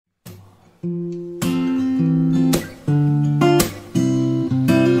There's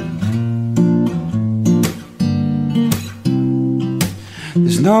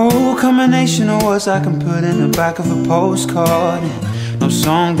no combination of words I can put in the back of a postcard, and no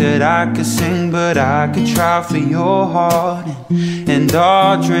song that I could sing, but I could try for your heart. And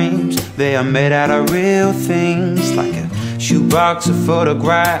our dreams, they are made out of real things, like a shoebox of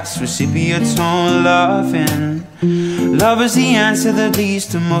photographs with sepia tone loving. Love is the answer that leads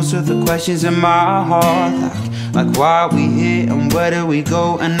to most of the questions in my heart, like why we here and where do we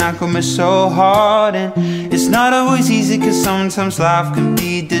go, and how come it's so hard. And it's not always easy, cause sometimes life can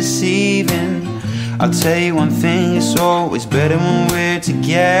be deceiving. I'll tell you one thing, it's always better when we're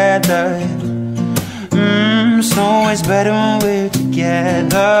together. It's always better when we're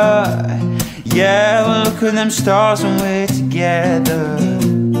together. Yeah, well look at them stars when we're together.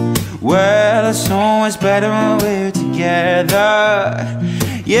 Well, it's always better when we're together.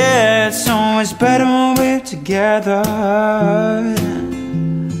 Yeah, it's always better when we're together.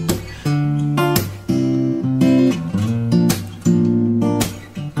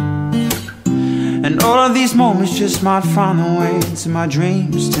 And all of these moments just might find their way into my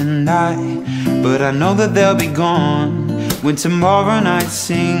dreams tonight, but I know that they'll be gone when tomorrow night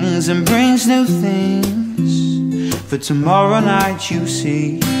sings and brings new things. For tomorrow night, you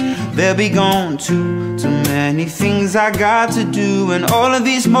see, they'll be gone too. Too many things I got to do, and all of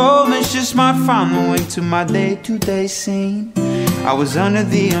these moments just might find their way to my day-to-day scene. I was under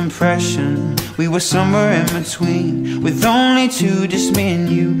the impression we were somewhere in between, with only two, just me and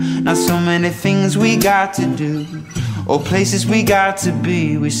you. Not so many things we got to do, or places we got to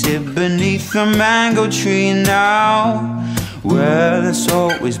be. We sit beneath the mango tree now. Well, it's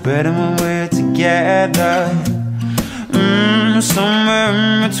always better when we're together. Somewhere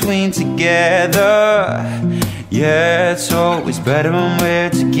in between together. Yeah, it's always better when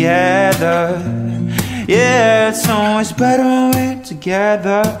we're together. Yeah, it's always better when we're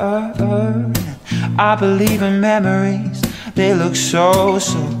together. I believe in memories, they look so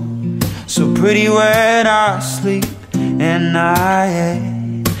pretty when I sleep at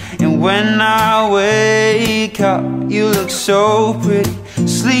night. And when I wake up, you look so pretty,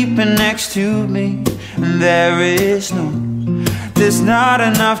 sleeping next to me. And there's not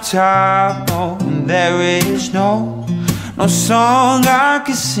enough time, no, and there is no song I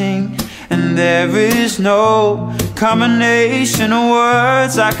can sing, and there is no combination of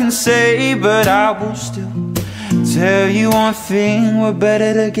words I can say, but I will still tell you one thing, we're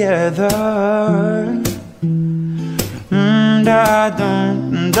better together. I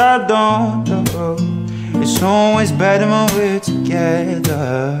don't know. It's always better when we're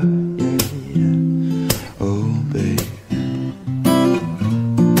together. Oh, baby.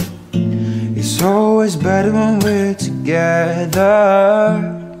 It's always better when we're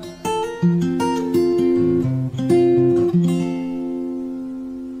together.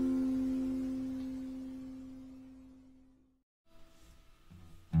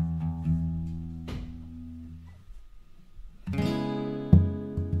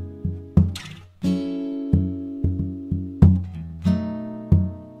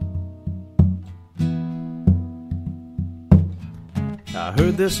 I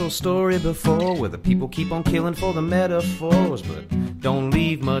heard this old story before, where the people keep on killing for the metaphors, but don't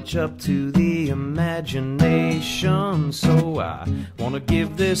leave much up to the imagination. So I wanna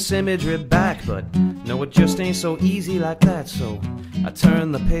give this imagery back, but no, it just ain't so easy like that. So I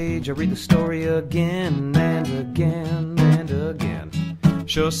turn the page, I read the story again and again and again.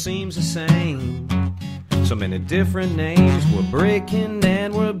 Sure seems the same, so many different names. We're breaking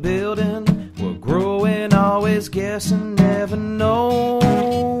and we're building, we're growing, always guessing, never knowing.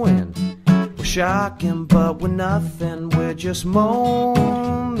 We're shocking, but we're nothing, we're just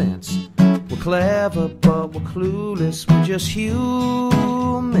moments. We're clever, but we're clueless, we're just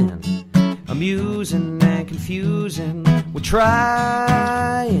human. Amusing and confusing, we're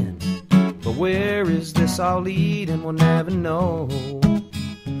trying, but where is this all leading? We'll never know.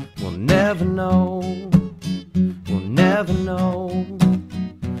 We'll never know. We'll never know.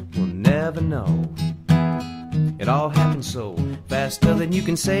 We'll never know. It all happened so faster than you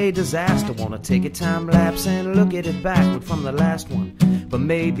can say disaster. Wanna take a time lapse and look at it backward from the last one, but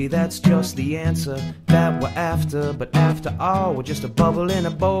maybe that's just the answer that we're after. But after all, we're just a bubble in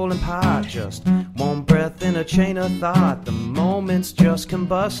a boiling pot, just one breath in a chain of thought. The moment's just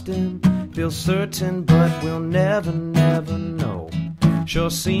combusting, feels certain, but we'll never, never know. Sure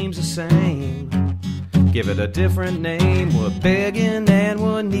seems the same, give it a different name. We're begging and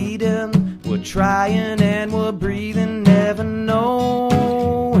we're needing, we're trying and we're breathing, never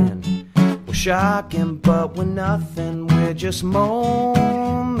knowing. We're shocking, but we're nothing, we're just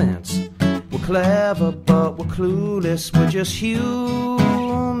moments. clever, but we're clueless. We're just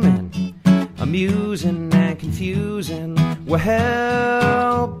human, amusing and confusing. We're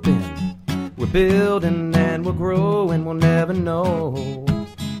helping, we're building, and we're growing. We'll never know.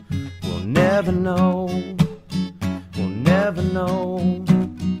 We'll never know. We'll never know.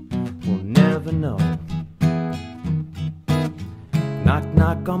 We'll never know. Knock,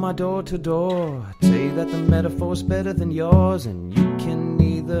 knock on my door to door. Tell you that the metaphor's better than yours, and you can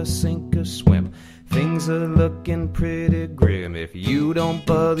neither sink or swim. Things are looking pretty grim. If you don't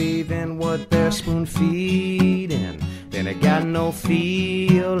believe in what they're spoon feeding, then I got no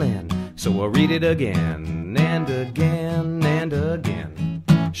feeling. So I'll read it again and again and again.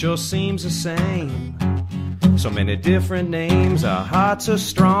 Sure seems the same. So many different names. Our hearts are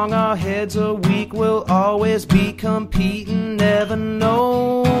strong, our heads are weak. We'll always be competing, never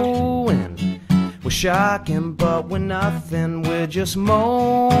knowing. We're shocking, but we're nothing. We're just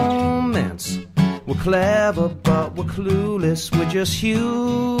moments. We're clever, but we're clueless. We're just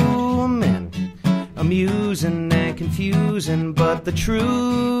human, amusing and confusing. But the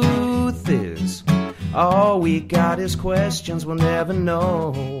truth is, all we got is questions. We'll never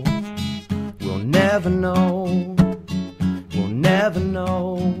know. We'll never know. We'll never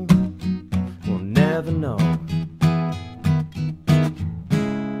know. We'll never know.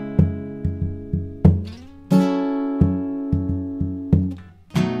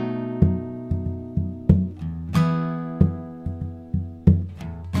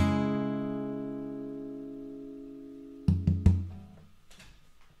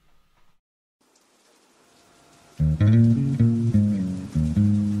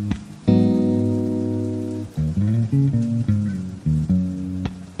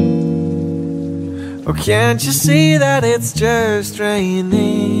 Oh, can't you see that it's just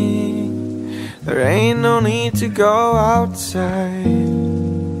raining? There ain't no need to go outside.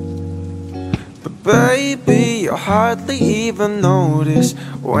 But baby, you hardly even notice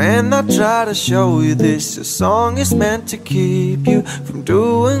when I try to show you this. A song is meant to keep you from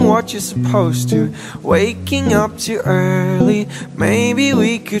doing what you're supposed to. Waking up too early, maybe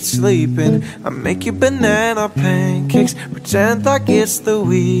we could sleep in. I make you banana pancakes, pretend like it's the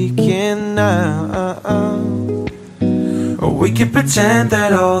weekend now. Or we could pretend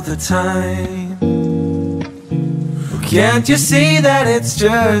that all the time. Can't you see that it's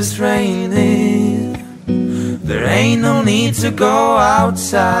just raining? There ain't no need to go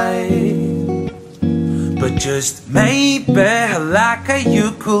outside. But just maybe like a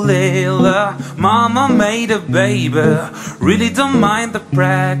ukulele, mama made a baby. Really don't mind the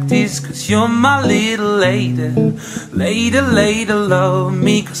practice, cause you're my little lady. Later, later, love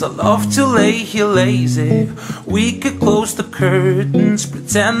me, cause I love to lay here lazy. We could close the curtains,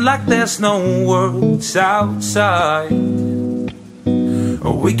 pretend like there's no worlds outside.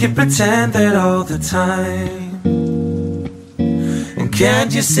 Or we could pretend that all the time. And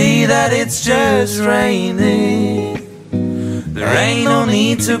can't you see that it's just raining? There ain't no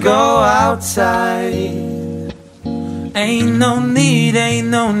need to go outside. Ain't no need, ain't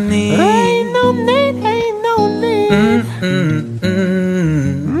no need. Ain't no need, ain't no need.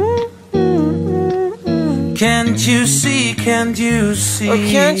 Can't you see, can't you see? Oh,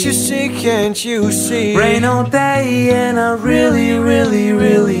 can't you see, can't you see? Rain all day and I really, really,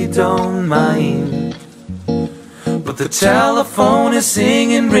 really don't mind. But the telephone is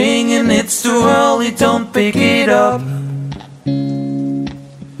singing, ringing, it's too early, don't pick it up.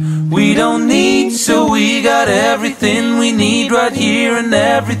 We don't need, so we got everything we need right here, and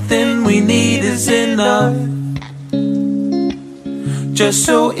everything we need is enough. Just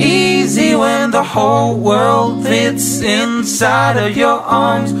so easy when the whole world fits inside of your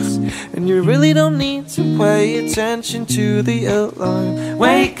arms. And you really don't need to pay attention to the alarm.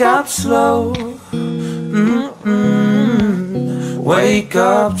 Wake up slow. Wake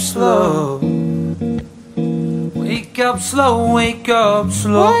up slow. Wake up slow, wake up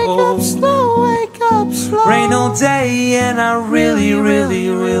slow. Wake up slow, wake up slow. Rain all day and I really, really,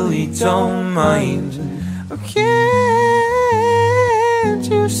 really don't mind. Can't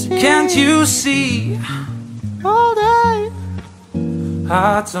you see? Can't you see? All day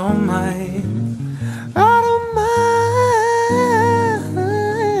I don't mind. I don't mind.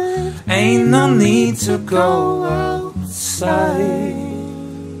 Ain't no need to go outside.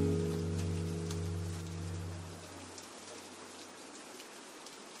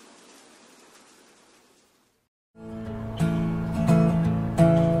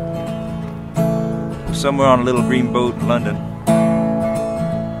 Somewhere on a little green boat in London.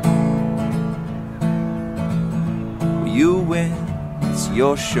 Well, you win, it's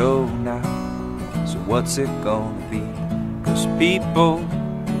your show now. So what's it gonna be? 'Cause people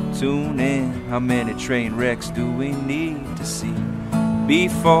tune in. How many train wrecks do we need to see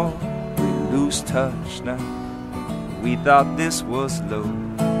before we lose touch now? We thought this was low,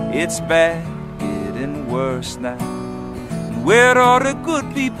 it's bad, getting worse now. And where'd all the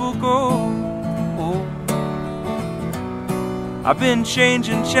good people go? Oh, I've been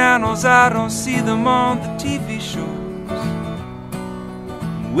changing channels, I don't see them on the TV shows.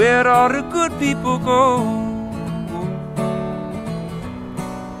 And where'd all the good people go?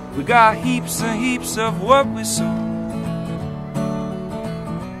 We got heaps and heaps of what we sow.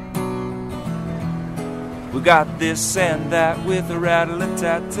 We got this and that with a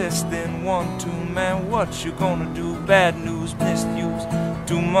rattle-a-tat testing 1, 2, man, what you gonna do? Bad news, misuse,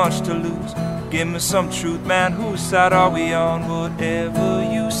 too much to lose. Give me some truth, man, whose side are we on? Whatever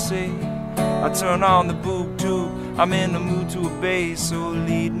you say, I turn on the boob tube, I'm in the mood to obey, so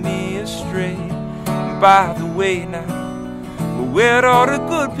lead me astray. And by the way now, where'd all the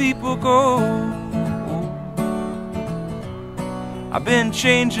good people go? I've been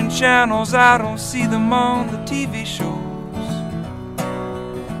changing channels, I don't see them on the TV shows.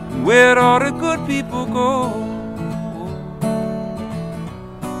 Where'd all the good people go?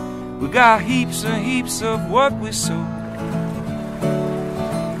 We got heaps and heaps of what we sow.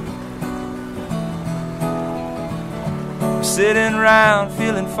 We're sitting around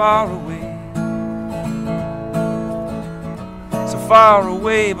feeling far away, so far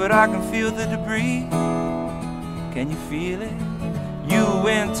away, but I can feel the debris. Can you feel it? You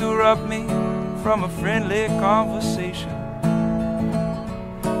interrupt me from a friendly conversation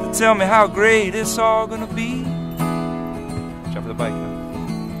to tell me how great it's all gonna be. Jump for the bike now.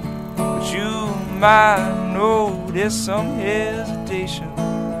 But you might know there's some hesitation.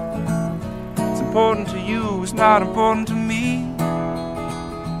 It's important to you, it's not important to me.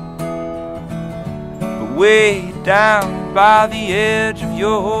 But way down by the edge of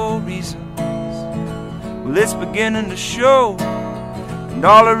your reasons, well, it's beginning to show. And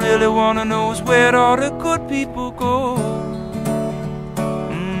all I really wanna know is where'd all the good people go?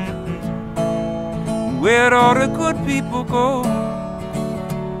 Where'd all the good people go?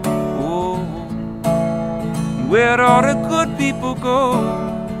 Oh, where'd all the good people go?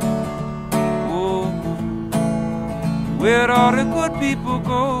 Oh, where'd all the good people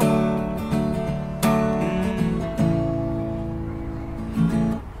go?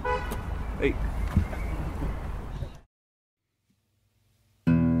 Hey.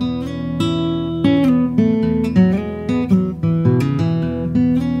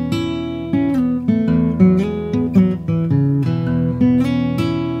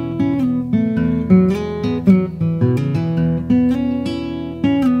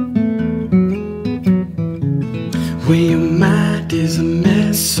 When your mind is a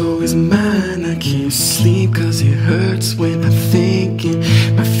mess, so is mine. I can't sleep cause it hurts when I'm thinking.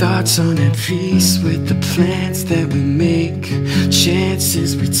 My thoughts aren't at peace with the plans that we make.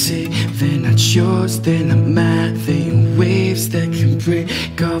 Chances we take, they're not yours, they're not mine. They are waves that can break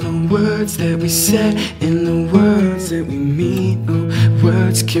all the words that we said and the words that we mean. Oh,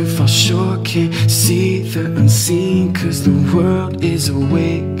 words can fall short, can't see the unseen, cause the world is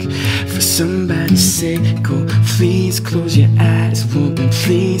awake. For somebody's sake, oh please close your eyes, woman,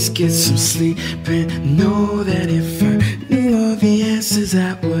 please get some sleep. And know that if I knew all the answers,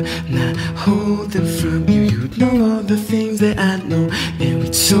 I would not hold them from you. You know all the things that I know, and we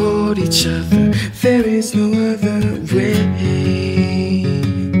told each other there is no other way.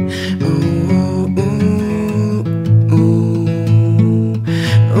 Oh, oh, oh, oh,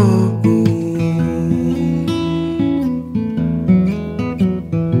 oh, oh.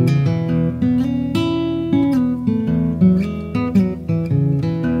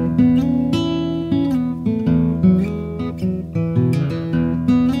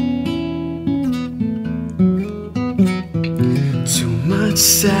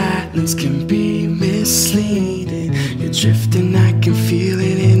 Silence can be misleading. You're drifting, I can feel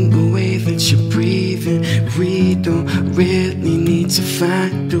it in the way that you're breathing. We don't really need to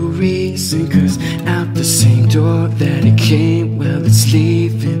find a reason, cause out the same door that it came, well, it's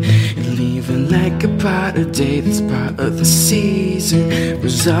leaving. And leaving like a part of day that's part of the season.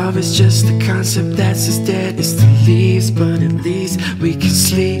 Resolve is just a concept that's as dead as the leaves, but at least we can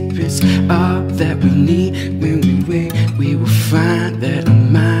sleep. It's all that we need. When we wake, we will find that our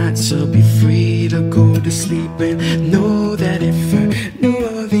minds will be free to go to sleep. And know that if I knew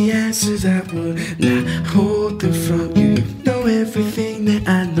all the answers, I would not hold them from you. You know everything that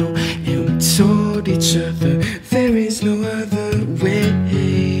I know, and we told each other there is no other way.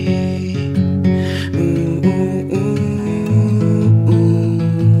 Ooh, ooh, ooh, ooh.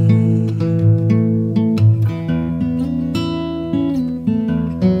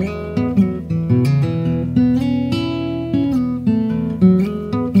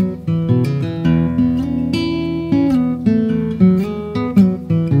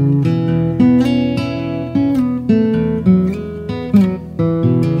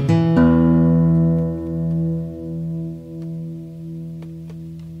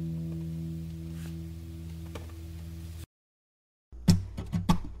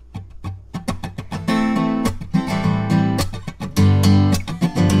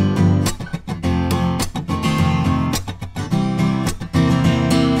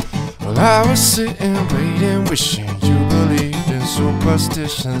 I was sitting, waiting, wishing you believed in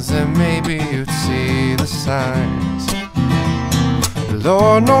superstitions, and maybe you'd see the signs. The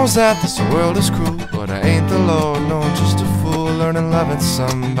Lord knows that this world is cruel, but I ain't the Lord, no, just a fool learning loving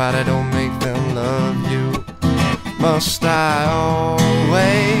somebody don't make them love you. Must I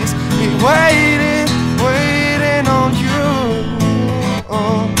always be waiting, waiting on you?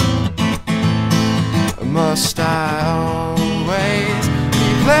 Must I always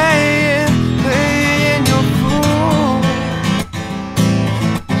be playing, playing your fool?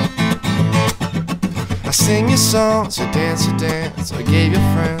 I sing your songs, you dance, I gave your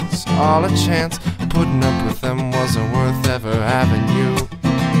friends all a chance. Putting up with them wasn't worth ever having you.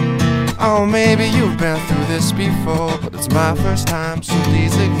 Oh, maybe you've been through this before, but it's my first time, so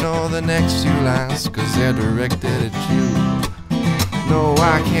please ignore the next few lines, cause they're directed at you. No,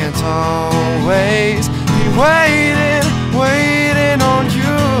 I can't always be waiting, waiting on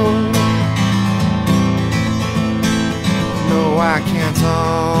you. No, I can't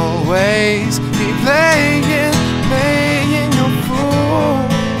always be playing, playing your fool.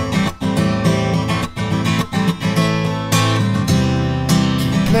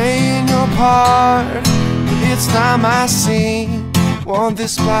 Keep playing your part, but it's not my scene. Want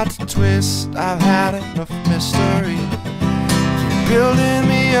this plot to twist, I've had enough mystery. Building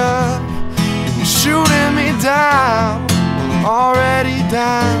me up and you're shooting me down. I'm already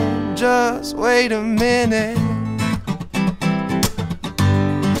down, just wait a minute.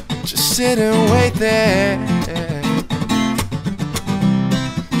 Just sit and wait there.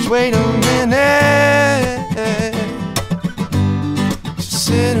 Just wait a minute. Just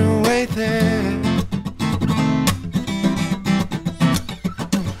sit and wait there.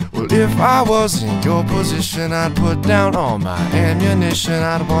 If I was in your position, I'd put down all my ammunition.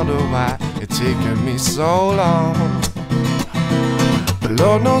 I'd wonder why it's taking me so long. But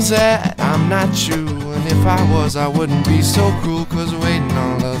Lord knows that I'm not you, and if I was, I wouldn't be so cruel, cause waiting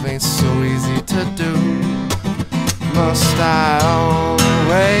on love ain't so easy to do. Must I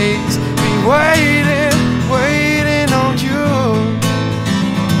always be waiting, waiting on you?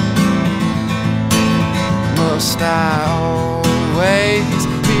 Must I always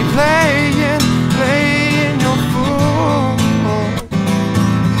be playing, playing your fool?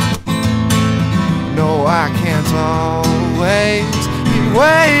 No, I can't always be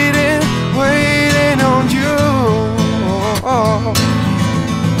waiting, waiting on you.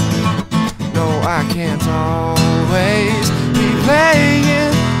 No, I can't always be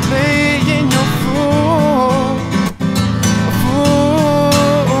playing, playing your fool. A fool.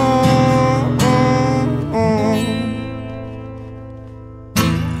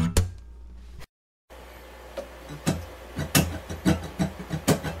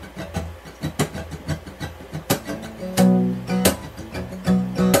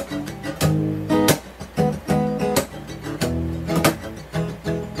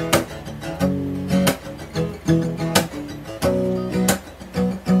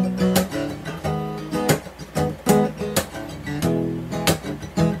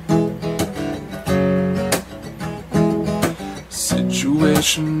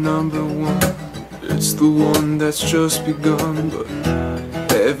 Situation number one, it's the one that's just begun, but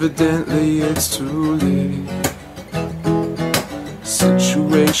evidently it's too late.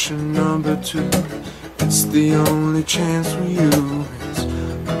 Situation number two, it's the only chance for you. It's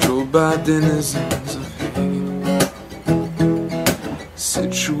controlled by denizens of hate.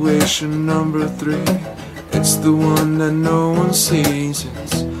 Situation number three, it's the one that no one sees.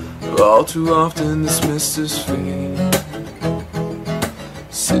 It's all too often dismissed as fate.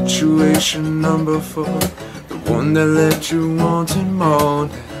 Situation number four, the one that left you wanting more,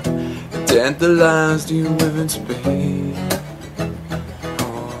 that tantalized you with its pain.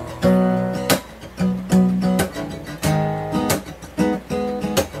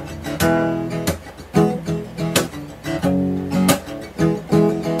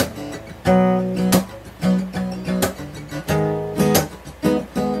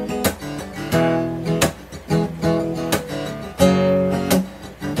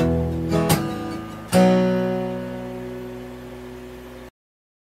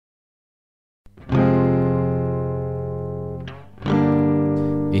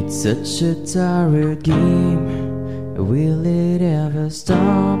 It's such a tired game. Will it ever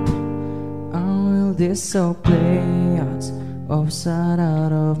stop? Or will this all play out upside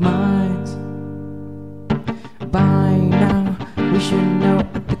out of mind? By now, we should know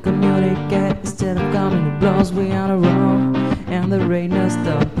how to communicate. Instead of coming to blows, we on a roll, and the rain is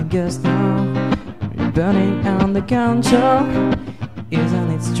stopping us now. We're burning on the control.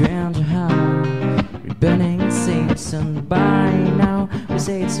 Isn't it strange how we're burning? seems, and by now we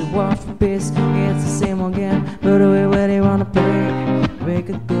say it's a war for peace. It's the same again, but we really wanna play.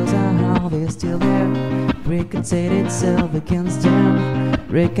 Record goes out, they're still there. Record set itself against them.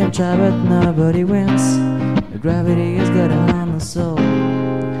 Rick can try but nobody wins. The gravity has got on the soul.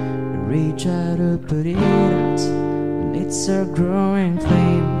 We try to put it out, and it's a growing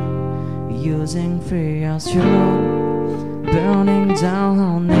flame, using fear as fuel, burning down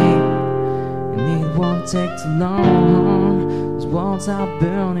our name. And it won't take too long, those walls are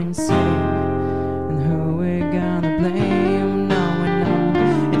burning same. And who we're gonna blame? Now we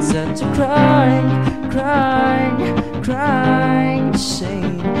know it's such a crying, crying, crying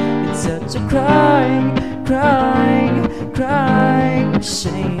shame. It's such a crying, crying, crying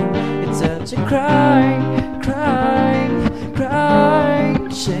shame. It's such a crying, crying, crying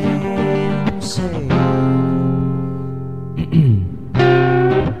shame, shame.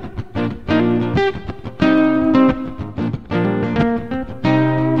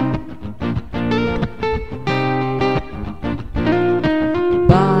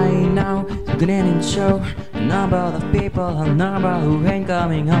 Show a number of people, a number who ain't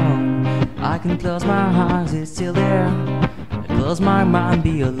coming home. I can close my eyes, it's still there. I close my mind,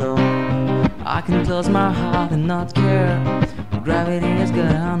 be alone. I can close my heart and not care. Gravity has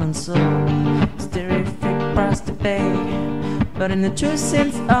got on and so it's terrific price to pay. But in the true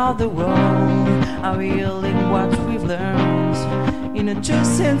sense of the word, are we yielding what we've learned? In the true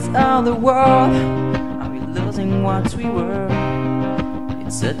sense of the word, are we losing what we were?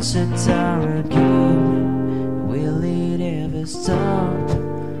 It's such a tired game. Will it ever stop?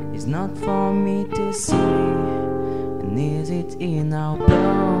 It's not for me to see. And is it in our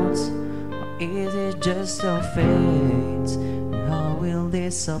blood, or is it just our fate? And how will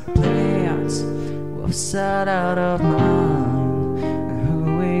this all play out? We're sad out of mind. And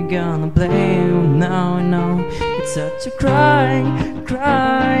who we gonna blame? Now I know it's such a crying,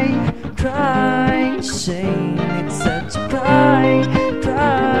 crying, crying shame. It's such a crying,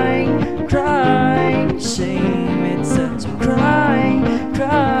 crying, crying shame. It's such a crying,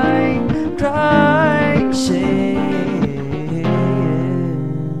 crying, crying shame.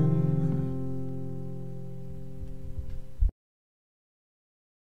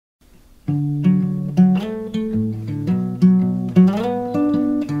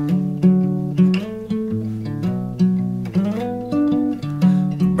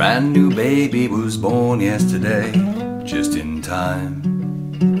 Brand new baby was born yesterday, just in time.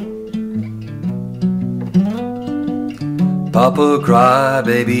 Papa cried,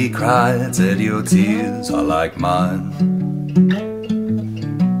 baby cried, said your tears are like mine.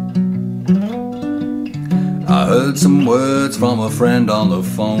 I heard some words from a friend on the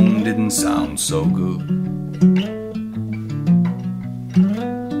phone, didn't sound so good.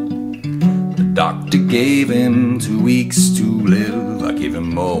 The doctor gave him 2 weeks to live, I'd give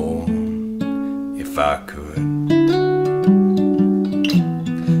him more if I could.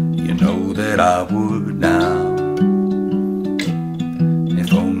 You know that I would now,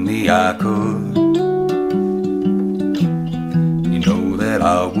 if only I could. You know that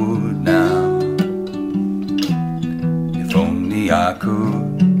I would now, if only I could.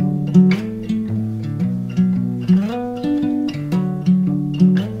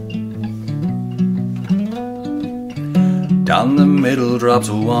 Down the middle drops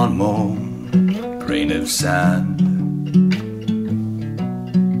one more grain of sand.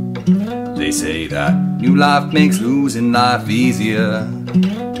 They say that new life makes losing life easier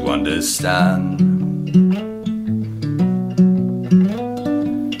to understand.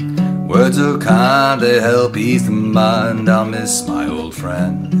 Words are kind, they help ease the mind. I miss my old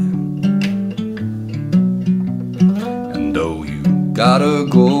friend. And though you gotta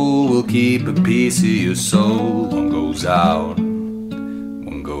go, we'll keep a piece of your soul. One goes out,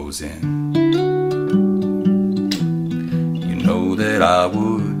 one goes in. You know that I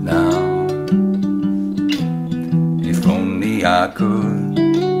would now, if only I could.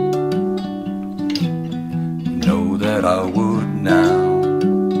 You know that I would now,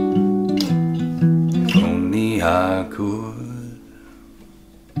 if only I could.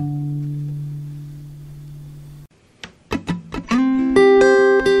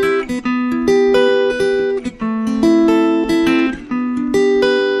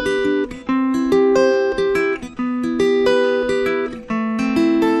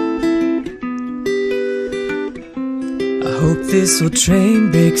 This old train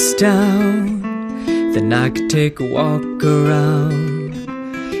breaks down, then I could take a walk around.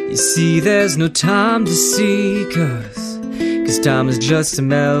 You see, there's no time to see, cause time is just a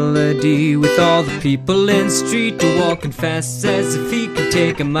melody. With all the people in the street walking fast as if he could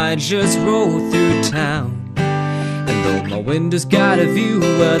take, I might just roll through town though my window's got a view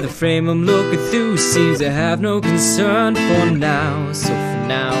where the frame I'm looking through seems to have no concern for now. So for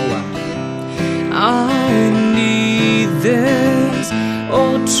now I need this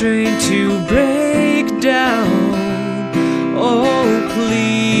old train to break down. Oh,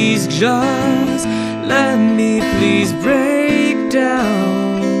 please just let me please break down.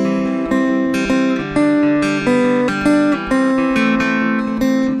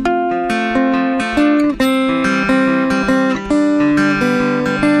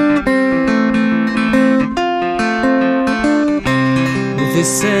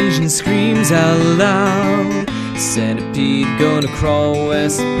 This engine screams out loud, centipede gonna crawl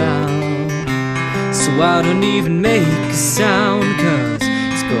westbound. So I don't even make a sound, cause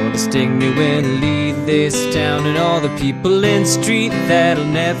it's gonna sting me when I leave this town. And all the people in the street that'll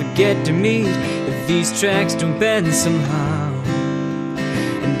never get to meet if these tracks don't bend somehow.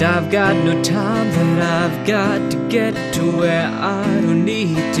 And I've got no time, that I've got to get to where I don't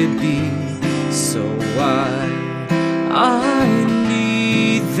need to be. So I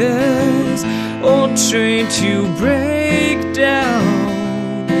need this old train to break down.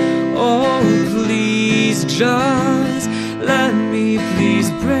 Oh, please just let me please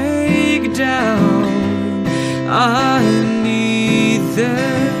break down. I need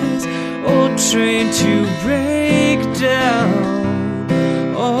this old train to break down.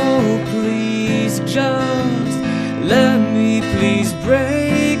 Oh, please just let me please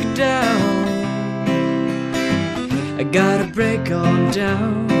break down. I gotta break on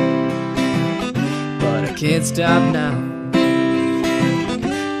down, but I can't stop now.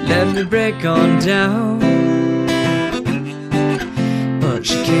 Let me break on down, but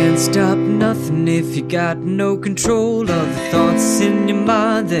you can't stop nothing if you got no control of the thoughts in your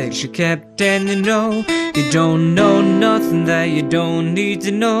mind that you kept. And you know you don't know nothing that you don't need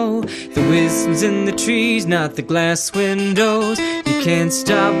to know. The whistles in the trees, not the glass windows. You can't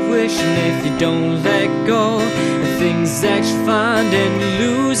stop wishing if you don't let go. Things that you find and you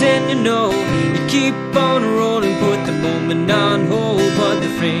lose, and you know you keep on rolling, put the moment on hold, but the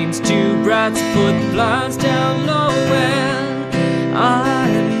frame's too bright, so put the blinds down low. And I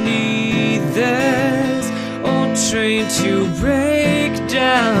need this old train to break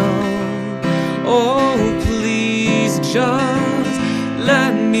down. Oh, please just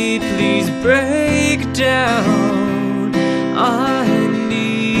let me please break down. I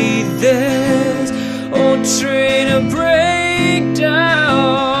need this old train to break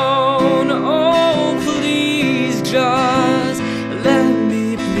down. Oh, please just let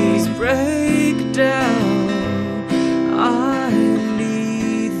me please break down. I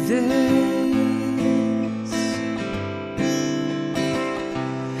need this.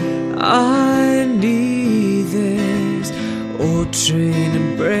 I need this old train to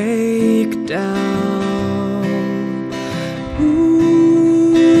break down.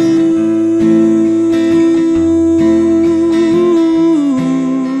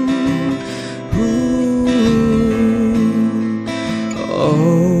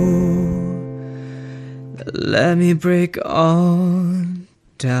 Let me break on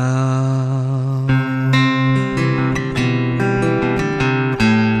down.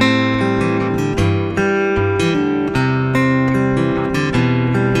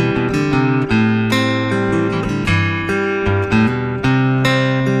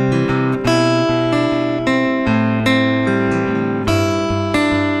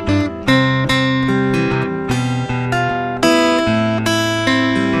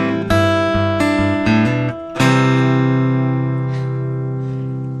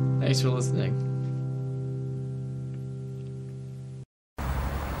 Thanks for listening.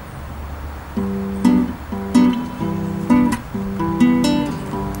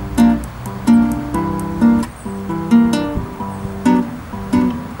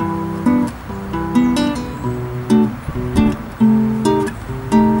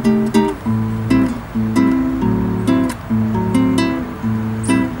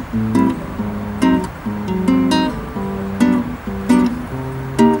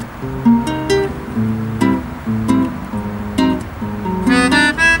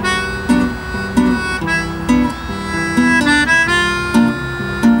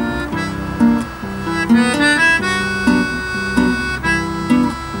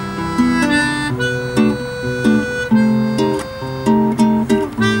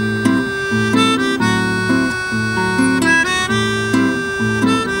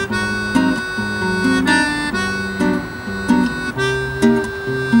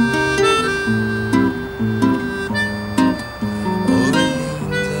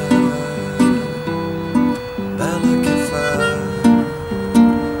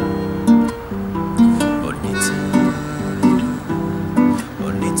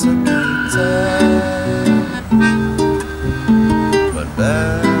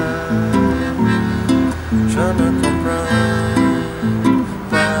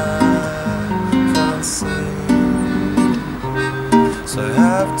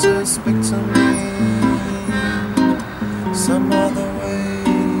 to speak to me some other way.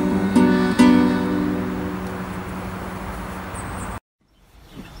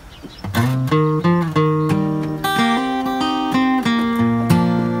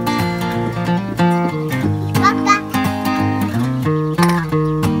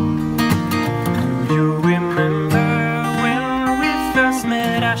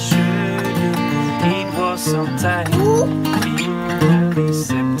 Sometime in early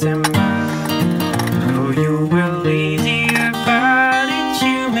September. Oh, you were lazy about it,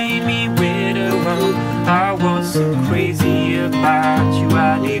 you made me wait around. I was so crazy about you,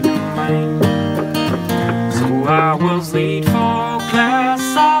 I didn't mind. So I was late for class,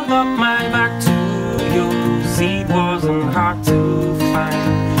 I locked my back to your seat. Wasn't hard to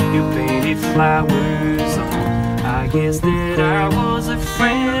find, you painted flowers on. I guess that I was a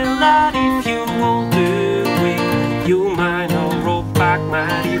friend, that if you won't do you might have rolled back my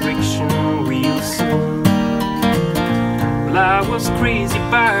direction real soon. Well, I was crazy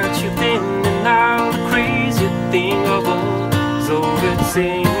about you then, and now the crazy thing of all is over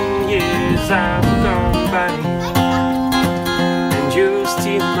 10 years I've gone by, and you're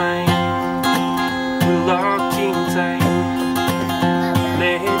still mine. We're locked in time,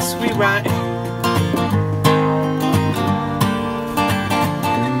 let's rewrite.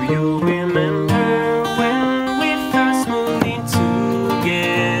 Do you remember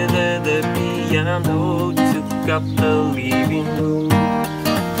took up the living room?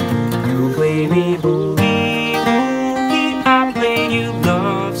 You play me boogie, boogie, I played you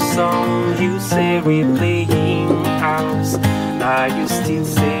love songs. You say we're playing house, now you still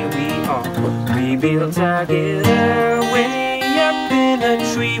say we are. We built together way up in a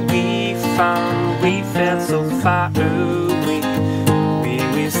tree we found. We felt so far away, we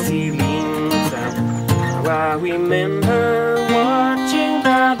were still in town. Now I remember watching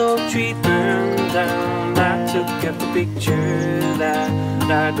that old tree burn down. I took up a picture that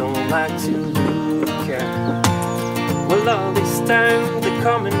I don't like to look at. Well, all this time they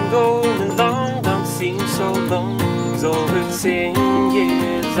come and go, and long don't seem so long. It's over 10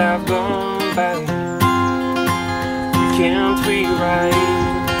 years I've gone by. We can't rewrite,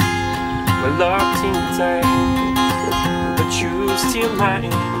 we're locked in time, but you're still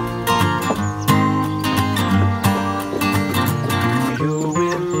mine.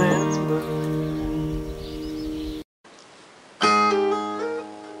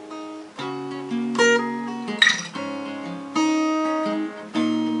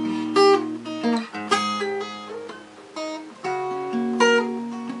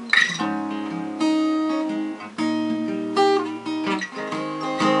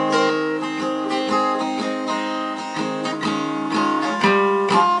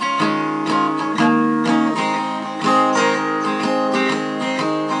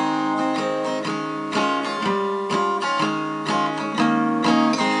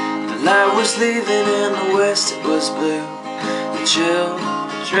 I was leaving in the west, it was blue. The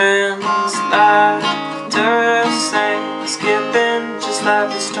children's laughter sang, skipping just like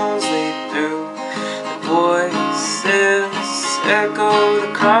the stones lead through. The voices echoed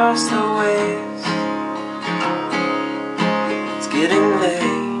across the waves. It's getting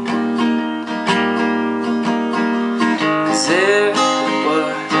late, 'cause it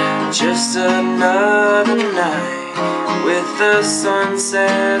was just another night, with the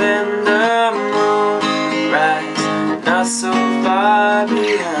sunset and the moonrise not so far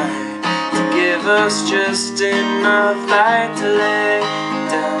behind, to give us just enough light to lay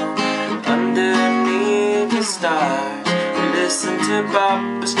down underneath the stars. We listen to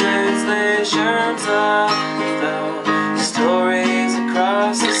Papa's translations of the stories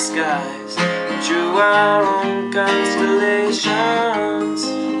across the skies, and drew our own constellations.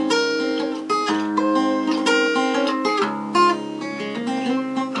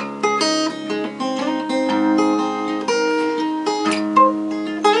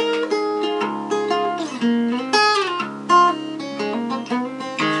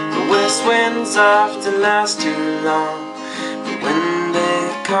 Winds often last too long, but when they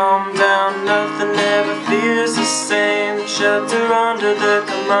calm down, nothing ever feels the same. Shelter under the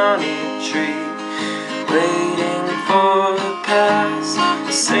kamani tree, waiting for the past.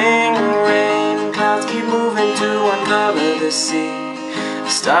 Sing rain, clouds keep moving to uncover the sea.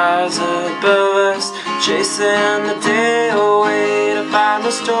 The stars above us, chasing the day away, to find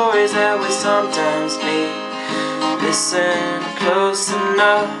the stories that we sometimes need. Listen close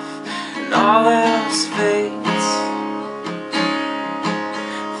enough, all else fades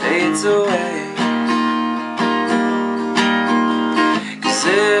away. 'Cause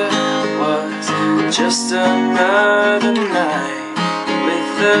it was just another night,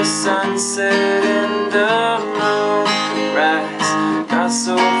 with the sunset and the moonrise, not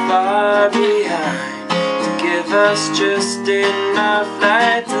so far behind to give us just enough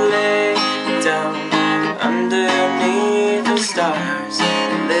light to lay down underneath the stars.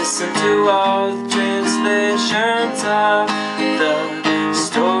 Listen to all the translations of the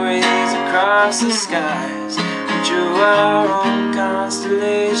stories across the skies. We drew our own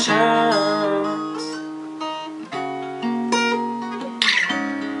constellation